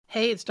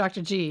Hey, it's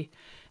Dr. G.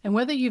 And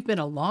whether you've been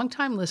a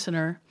longtime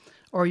listener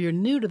or you're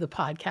new to the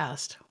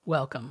podcast,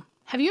 welcome.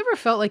 Have you ever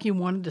felt like you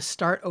wanted to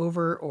start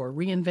over or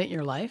reinvent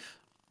your life?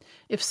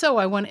 If so,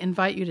 I want to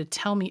invite you to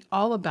tell me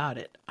all about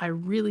it. I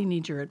really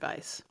need your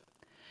advice.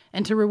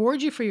 And to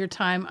reward you for your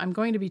time, I'm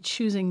going to be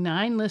choosing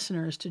 9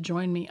 listeners to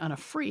join me on a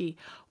free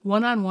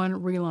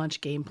one-on-one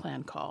relaunch game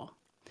plan call.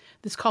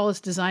 This call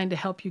is designed to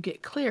help you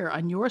get clear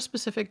on your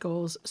specific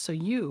goals so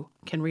you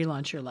can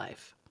relaunch your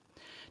life.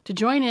 To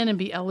join in and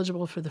be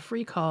eligible for the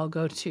free call,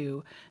 go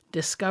to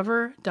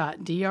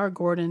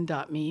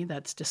discover.drgordon.me.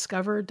 That's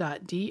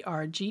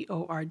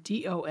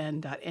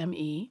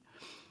discover.drgordon.me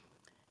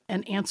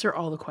and answer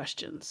all the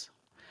questions.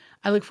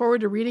 I look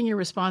forward to reading your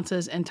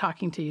responses and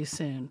talking to you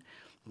soon.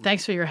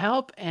 Thanks for your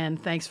help,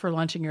 and thanks for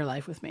launching your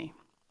life with me.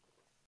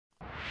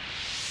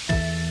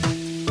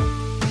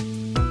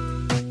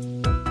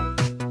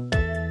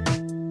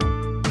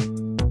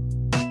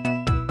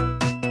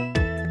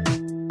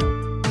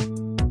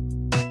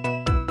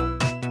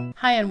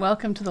 Hi, and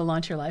welcome to the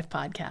Launch Your Life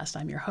podcast.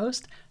 I'm your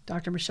host,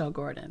 Dr. Michelle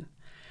Gordon.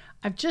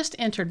 I've just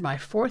entered my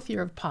 4th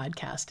year of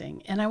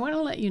podcasting, and I want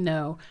to let you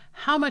know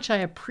how much I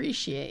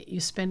appreciate you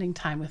spending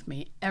time with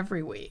me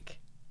every week.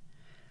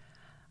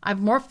 I've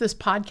morphed this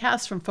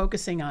podcast from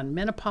focusing on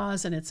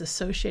menopause and its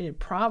associated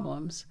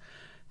problems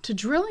to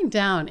drilling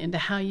down into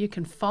how you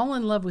can fall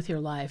in love with your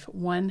life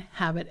one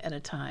habit at a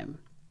time.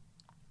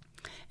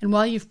 And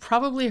while you've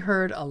probably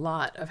heard a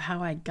lot of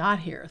how I got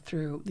here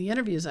through the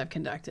interviews I've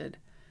conducted,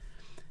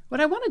 what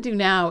I want to do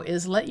now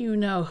is let you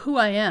know who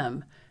I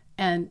am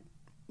and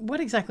what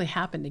exactly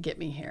happened to get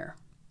me here.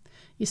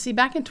 You see,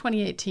 back in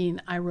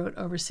 2018, I wrote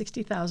over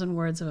 60,000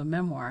 words of a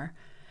memoir,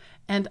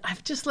 and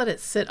I've just let it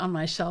sit on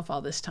my shelf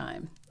all this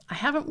time. I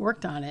haven't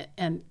worked on it,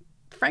 and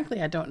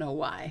frankly, I don't know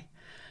why.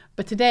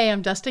 But today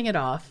I'm dusting it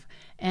off,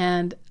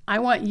 and I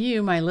want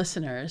you, my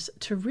listeners,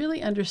 to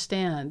really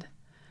understand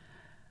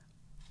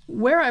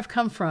where I've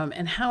come from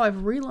and how I've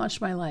relaunched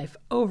my life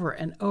over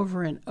and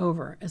over and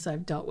over as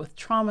I've dealt with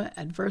trauma,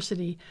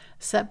 adversity,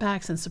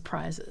 setbacks, and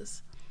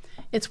surprises.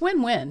 It's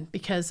win-win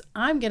because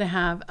I'm going to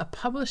have a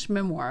published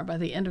memoir by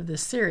the end of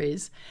this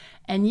series,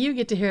 and you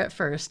get to hear it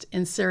first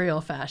in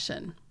serial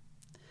fashion.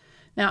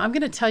 Now, I'm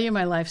going to tell you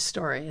my life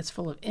story. It's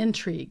full of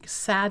intrigue,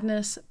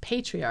 sadness,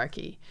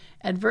 patriarchy,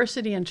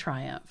 adversity, and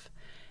triumph.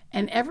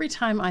 And every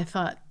time I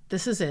thought,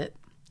 this is it,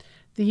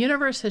 the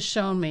universe has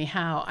shown me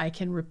how I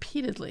can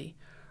repeatedly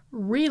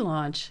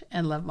relaunch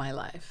and love my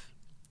life.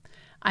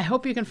 I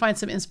hope you can find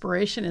some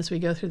inspiration as we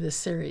go through this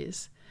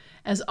series.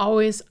 As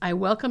always, I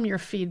welcome your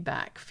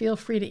feedback. Feel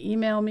free to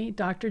email me,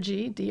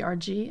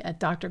 drg, at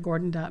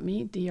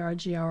drgordon.me,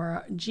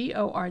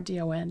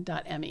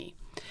 drgordon.me.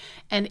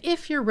 And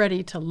if you're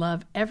ready to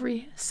love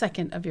every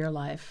second of your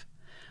life,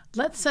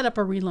 let's set up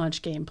a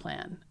relaunch game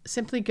plan.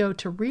 Simply go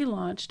to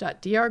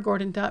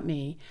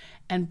relaunch.drgordon.me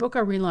and book a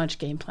relaunch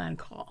game plan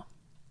call.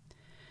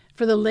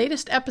 For the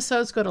latest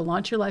episodes, go to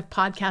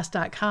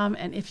launchyourlifepodcast.com.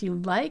 And if you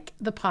like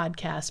the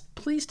podcast,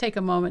 please take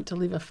a moment to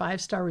leave a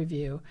 5-star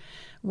review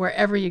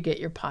wherever you get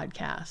your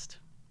podcast.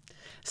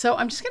 So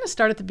I'm just going to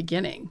start at the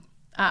beginning.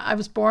 I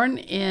was born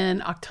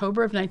in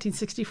October of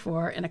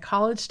 1964 in a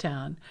college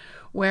town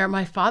where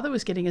my father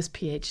was getting his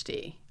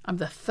PhD. I'm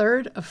the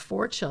 3rd of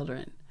 4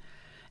 children.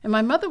 And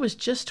my mother was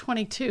just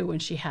 22 when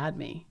she had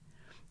me.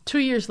 2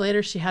 years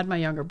later, she had my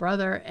younger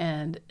brother,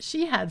 and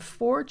she had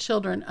 4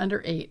 children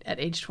under 8 at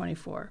age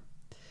 24.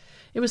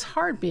 It was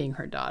hard being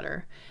her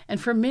daughter, and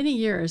for many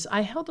years,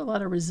 I held a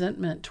lot of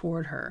resentment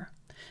toward her.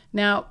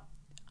 Now,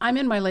 I'm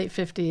in my late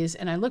 50s,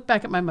 and I look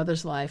back at my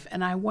mother's life,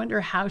 and I wonder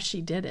how she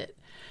did it.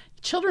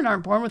 Children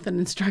aren't born with an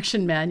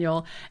instruction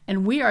manual,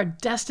 and we are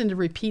destined to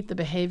repeat the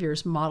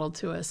behaviors modeled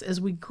to us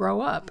as we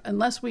grow up,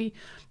 unless we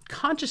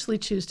consciously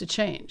choose to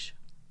change.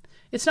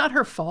 It's not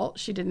her fault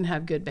she didn't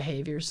have good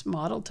behaviors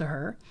modeled to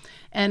her,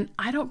 and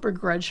I don't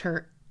begrudge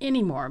her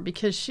anymore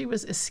because she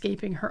was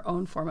escaping her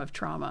own form of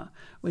trauma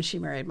when she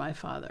married my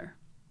father.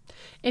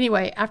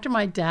 Anyway, after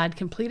my dad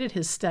completed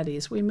his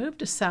studies, we moved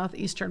to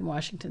southeastern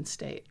Washington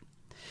state.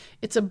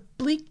 It's a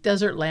bleak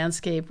desert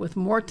landscape with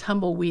more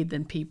tumbleweed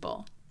than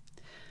people.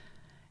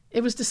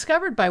 It was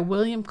discovered by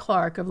William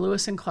Clark of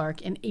Lewis and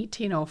Clark in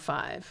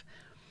 1805.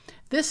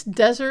 This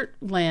desert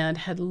land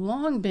had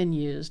long been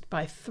used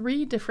by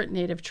 3 different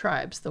native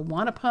tribes, the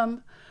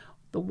Wanapum,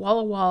 the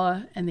Walla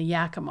Walla, and the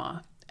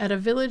Yakima, at a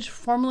village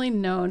formerly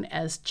known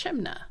as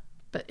Chimna,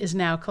 but is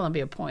now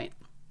Columbia Point.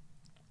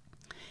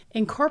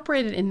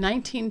 Incorporated in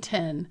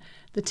 1910,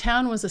 the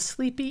town was a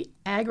sleepy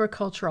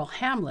agricultural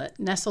hamlet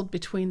nestled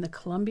between the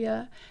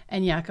Columbia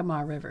and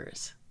Yakima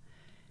rivers.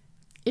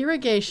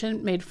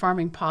 Irrigation made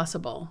farming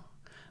possible,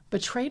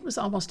 but trade was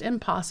almost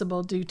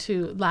impossible due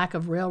to lack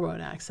of railroad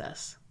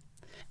access.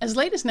 As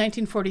late as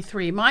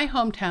 1943, my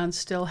hometown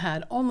still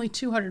had only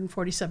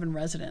 247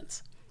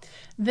 residents.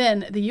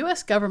 Then the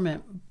U.S.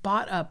 government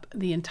bought up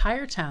the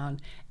entire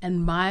town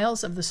and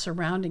miles of the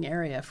surrounding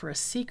area for a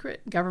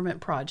secret government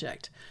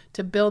project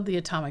to build the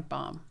atomic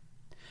bomb.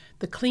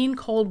 The clean,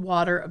 cold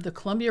water of the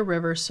Columbia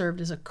River served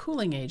as a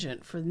cooling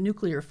agent for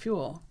nuclear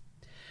fuel.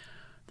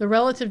 The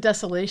relative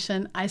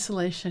desolation,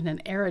 isolation,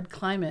 and arid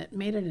climate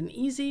made it an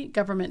easy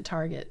government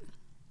target.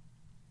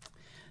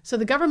 So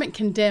the government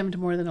condemned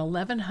more than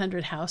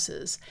 1,100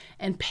 houses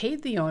and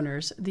paid the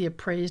owners the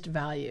appraised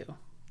value.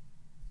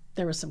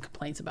 There were some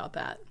complaints about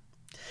that.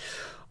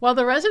 While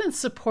the residents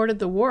supported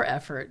the war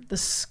effort, the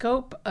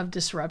scope of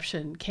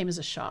disruption came as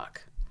a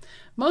shock.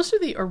 Most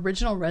of the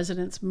original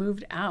residents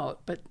moved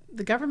out, but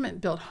the government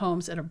built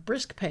homes at a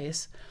brisk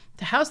pace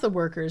to house the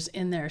workers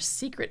in their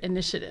secret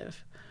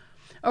initiative.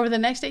 Over the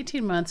next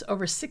 18 months,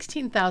 over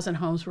 16,000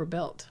 homes were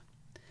built.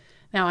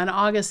 Now, on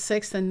August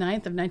 6th and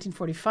 9th of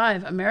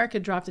 1945, America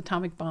dropped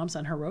atomic bombs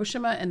on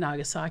Hiroshima and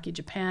Nagasaki,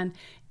 Japan,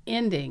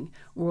 ending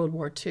World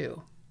War II.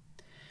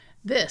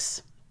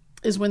 This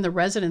is when the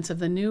residents of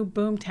the new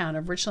boomtown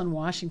of Richland,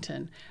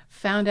 Washington,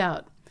 found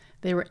out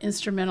they were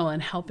instrumental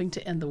in helping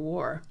to end the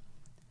war.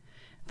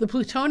 The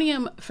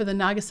plutonium for the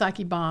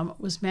Nagasaki bomb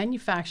was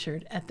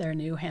manufactured at their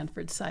new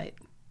Hanford site.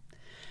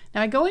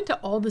 Now, I go into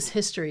all this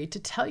history to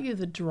tell you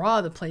the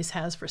draw the place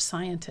has for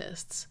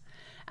scientists.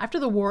 After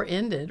the war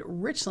ended,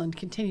 Richland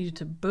continued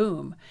to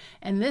boom,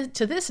 and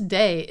to this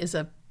day is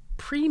a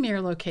premier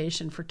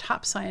location for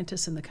top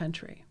scientists in the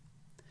country.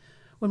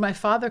 When my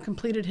father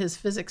completed his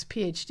physics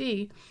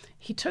PhD,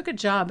 he took a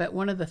job at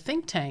one of the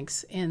think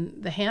tanks in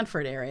the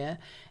Hanford area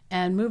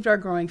and moved our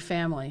growing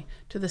family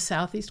to the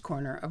southeast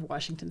corner of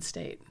Washington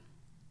state.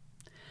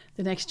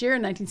 The next year,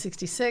 in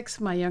 1966,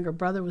 my younger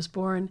brother was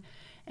born,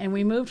 and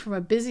we moved from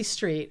a busy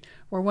street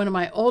where one of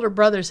my older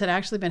brothers had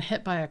actually been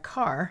hit by a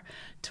car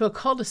to a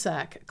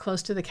cul-de-sac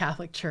close to the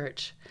Catholic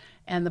Church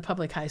and the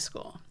public high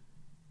school.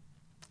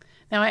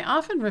 Now, I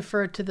often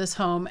refer to this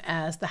home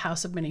as the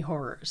House of Many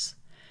Horrors.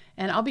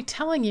 And I'll be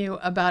telling you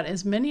about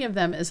as many of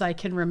them as I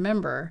can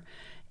remember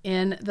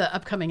in the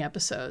upcoming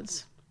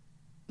episodes.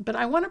 But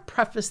I want to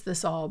preface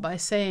this all by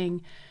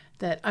saying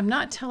that I'm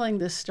not telling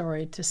this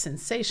story to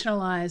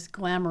sensationalize,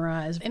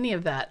 glamorize, any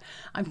of that.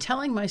 I'm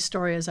telling my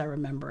story as I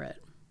remember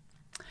it.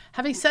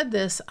 Having said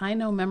this, I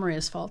know memory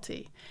is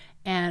faulty,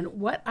 and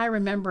what I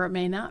remember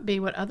may not be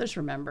what others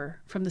remember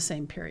from the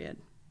same period.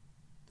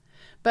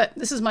 But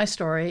this is my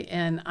story,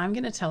 and I'm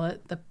going to tell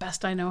it the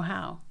best I know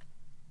how.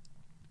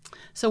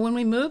 So when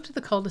we moved to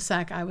the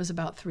cul-de-sac, I was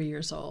about 3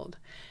 years old.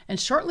 And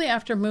shortly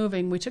after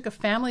moving, we took a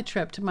family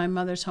trip to my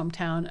mother's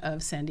hometown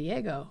of San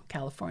Diego,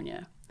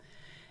 California.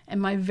 And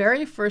my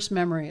very first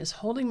memory is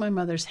holding my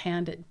mother's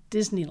hand at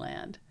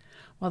Disneyland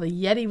while the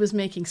Yeti was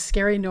making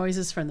scary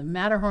noises from the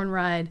Matterhorn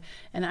ride,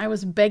 and I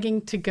was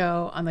begging to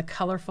go on the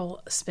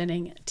colorful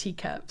spinning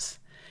teacups.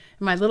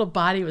 And my little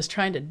body was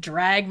trying to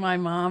drag my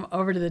mom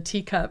over to the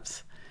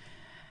teacups.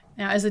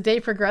 Now, as the day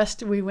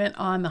progressed, we went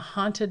on the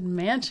Haunted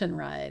Mansion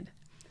ride.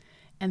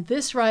 And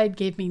this ride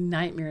gave me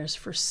nightmares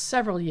for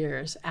several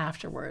years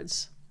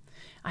afterwards.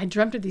 I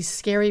dreamt of these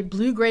scary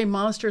blue-gray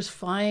monsters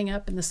flying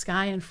up in the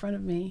sky in front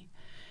of me,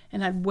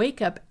 and I'd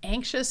wake up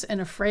anxious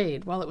and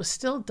afraid while it was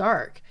still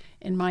dark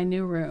in my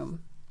new room.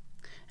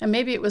 And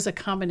maybe it was a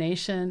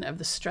combination of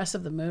the stress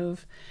of the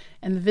move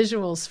and the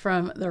visuals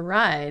from the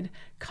ride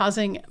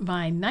causing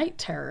my night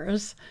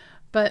terrors,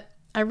 but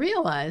I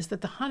realized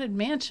that the Haunted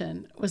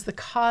Mansion was the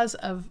cause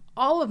of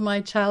all of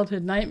my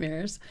childhood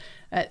nightmares,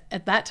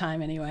 at that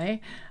time anyway,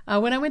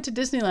 when I went to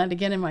Disneyland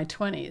again in my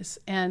 20s.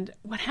 And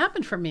what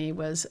happened for me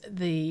was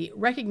the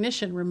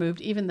recognition removed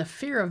even the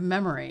fear of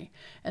memory,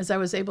 as I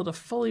was able to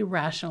fully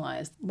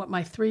rationalize what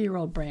my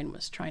 3-year-old brain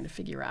was trying to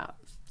figure out.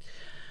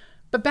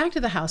 But back to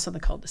the house on the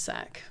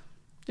cul-de-sac.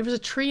 There was a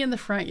tree in the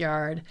front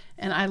yard,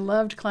 and I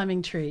loved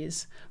climbing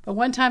trees. But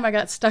one time I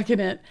got stuck in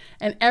it,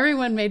 and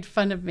everyone made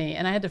fun of me,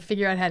 and I had to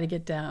figure out how to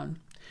get down.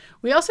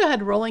 We also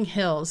had rolling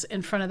hills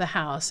in front of the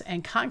house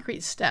and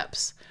concrete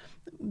steps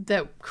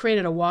that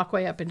created a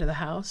walkway up into the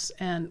house.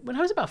 And when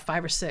I was about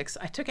 5 or 6,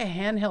 I took a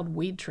handheld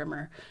weed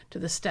trimmer to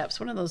the steps,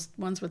 one of those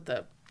ones with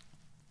the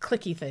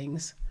clicky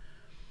things.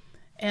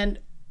 And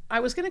I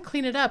was going to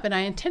clean it up, and I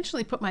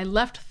intentionally put my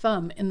left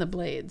thumb in the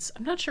blades.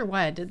 I'm not sure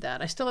why I did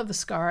that. I still have the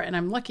scar, and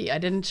I'm lucky I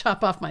didn't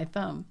chop off my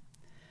thumb.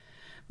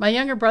 My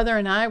younger brother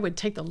and I would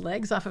take the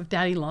legs off of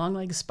daddy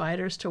long-legged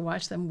spiders to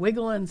watch them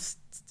wiggle and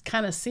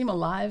kind of seem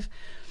alive,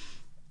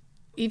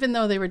 even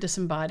though they were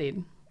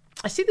disembodied.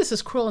 I see this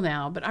as cruel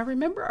now, but I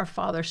remember our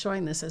father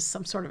showing this as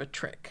some sort of a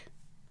trick.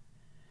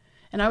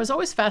 And I was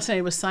always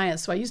fascinated with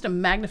science, so I used a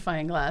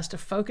magnifying glass to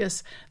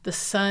focus the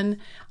sun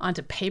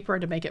onto paper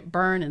to make it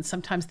burn, and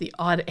sometimes the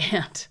odd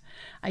ant.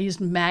 I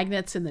used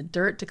magnets in the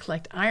dirt to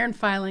collect iron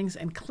filings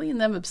and clean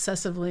them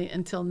obsessively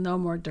until no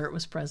more dirt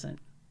was present.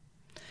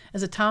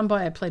 As a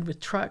tomboy, I played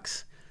with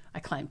trucks. I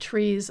climbed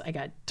trees. I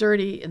got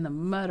dirty in the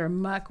mud or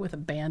muck with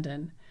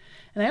abandon.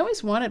 And I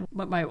always wanted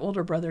what my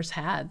older brothers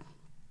had.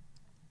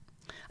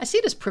 I see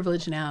it as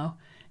privilege now,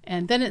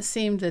 and then it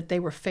seemed that they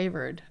were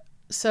favored.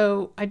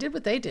 So I did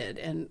what they did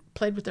and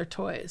played with their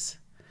toys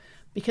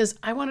because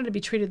I wanted to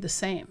be treated the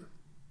same.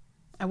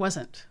 I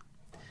wasn't.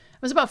 I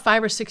was about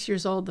 5 or 6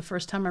 years old the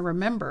first time I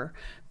remember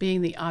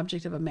being the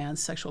object of a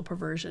man's sexual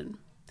perversion.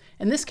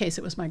 In this case,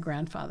 it was my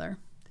grandfather.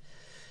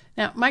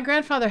 Now, my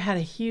grandfather had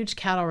a huge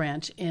cattle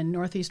ranch in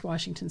northeast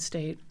Washington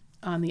state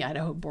on the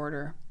Idaho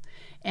border.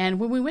 And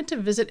when we went to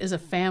visit as a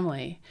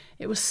family,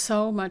 it was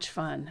so much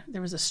fun.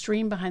 There was a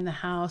stream behind the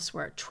house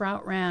where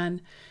trout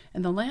ran,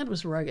 and the land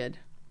was rugged.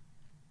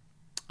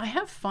 I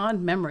have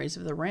fond memories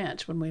of the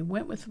ranch when we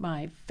went with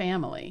my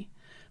family,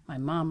 my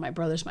mom, my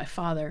brothers, my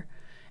father,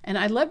 and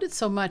I loved it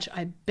so much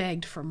I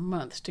begged for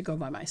months to go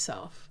by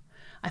myself.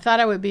 I thought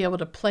I would be able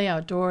to play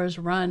outdoors,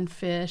 run,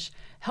 fish,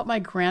 help my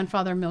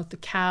grandfather milk the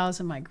cows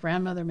and my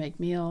grandmother make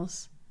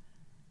meals.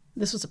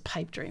 This was a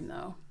pipe dream,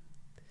 though.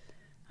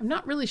 I'm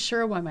not really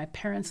sure why my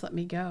parents let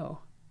me go.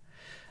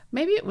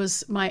 Maybe it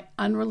was my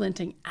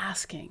unrelenting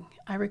asking.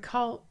 I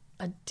recall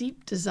a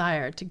deep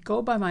desire to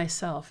go by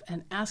myself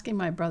and asking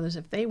my brothers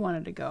if they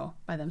wanted to go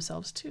by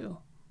themselves too.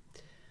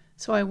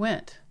 So I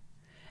went,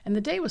 and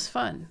the day was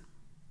fun.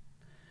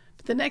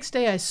 But the next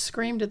day I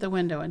screamed at the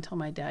window until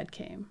my dad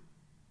came.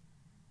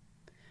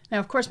 Now,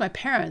 of course, my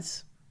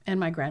parents and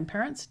my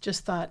grandparents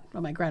just thought,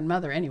 well, my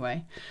grandmother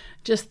anyway,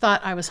 just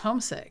thought I was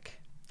homesick.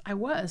 I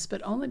was,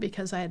 but only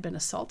because I had been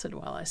assaulted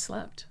while I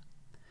slept.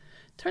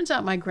 Turns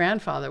out my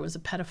grandfather was a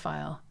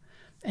pedophile,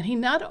 and he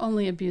not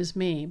only abused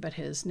me, but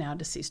his now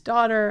deceased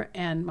daughter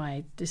and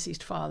my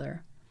deceased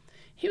father.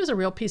 He was a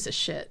real piece of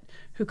shit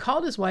who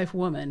called his wife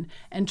woman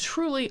and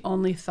truly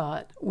only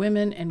thought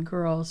women and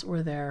girls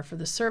were there for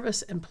the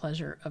service and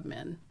pleasure of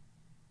men.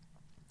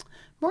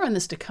 More on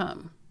this to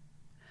come.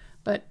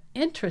 But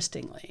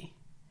interestingly,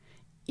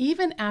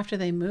 even after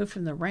they moved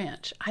from the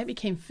ranch, I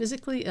became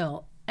physically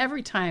ill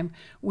every time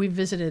we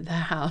visited the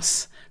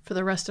house for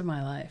the rest of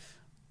my life.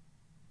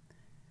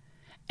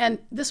 And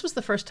this was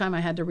the first time I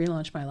had to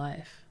relaunch my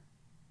life.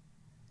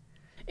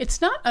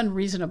 It's not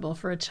unreasonable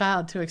for a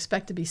child to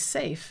expect to be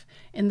safe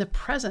in the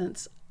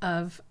presence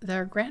of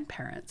their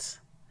grandparents.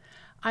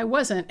 I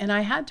wasn't, and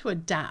I had to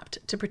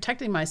adapt to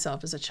protecting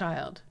myself as a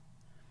child.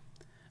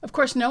 Of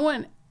course, no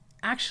one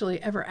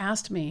actually ever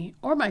asked me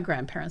or my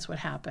grandparents what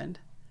happened.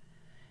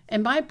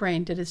 And my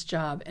brain did its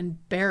job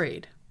and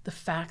buried the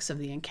facts of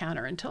the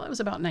encounter until I was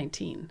about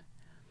 19.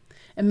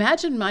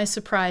 Imagine my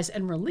surprise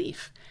and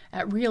relief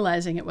at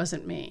realizing it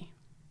wasn't me.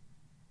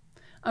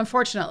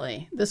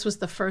 Unfortunately, this was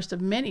the first of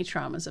many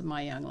traumas of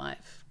my young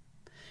life.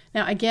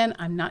 Now, again,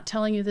 I'm not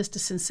telling you this to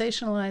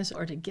sensationalize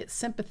or to get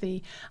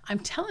sympathy. I'm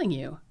telling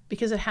you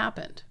because it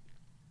happened.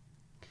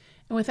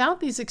 And without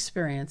these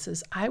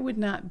experiences, I would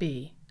not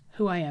be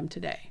who I am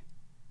today.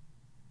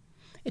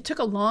 It took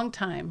a long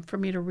time for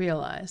me to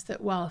realize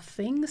that while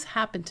things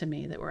happened to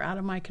me that were out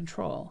of my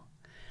control,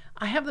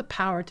 I have the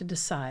power to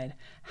decide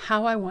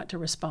how I want to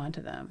respond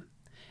to them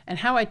and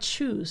how I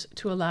choose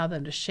to allow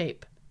them to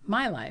shape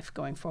my life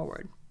going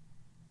forward.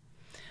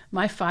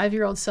 My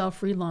 5-year-old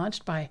self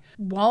relaunched by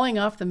walling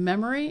off the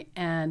memory,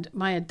 and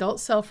my adult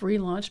self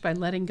relaunched by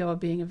letting go of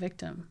being a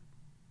victim.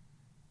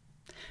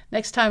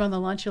 Next time on the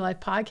Launch Your Life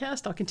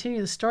podcast, I'll continue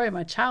the story of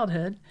my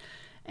childhood.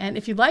 And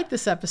if you like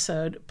this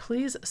episode,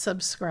 please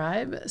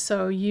subscribe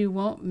so you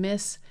won't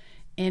miss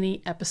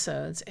any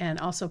episodes. And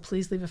also,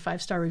 please leave a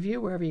 5-star review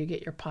wherever you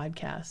get your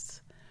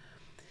podcasts.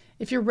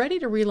 If you're ready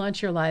to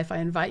relaunch your life, I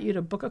invite you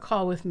to book a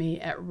call with me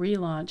at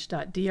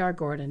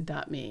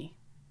relaunch.drgordon.me.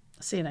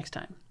 See you next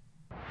time.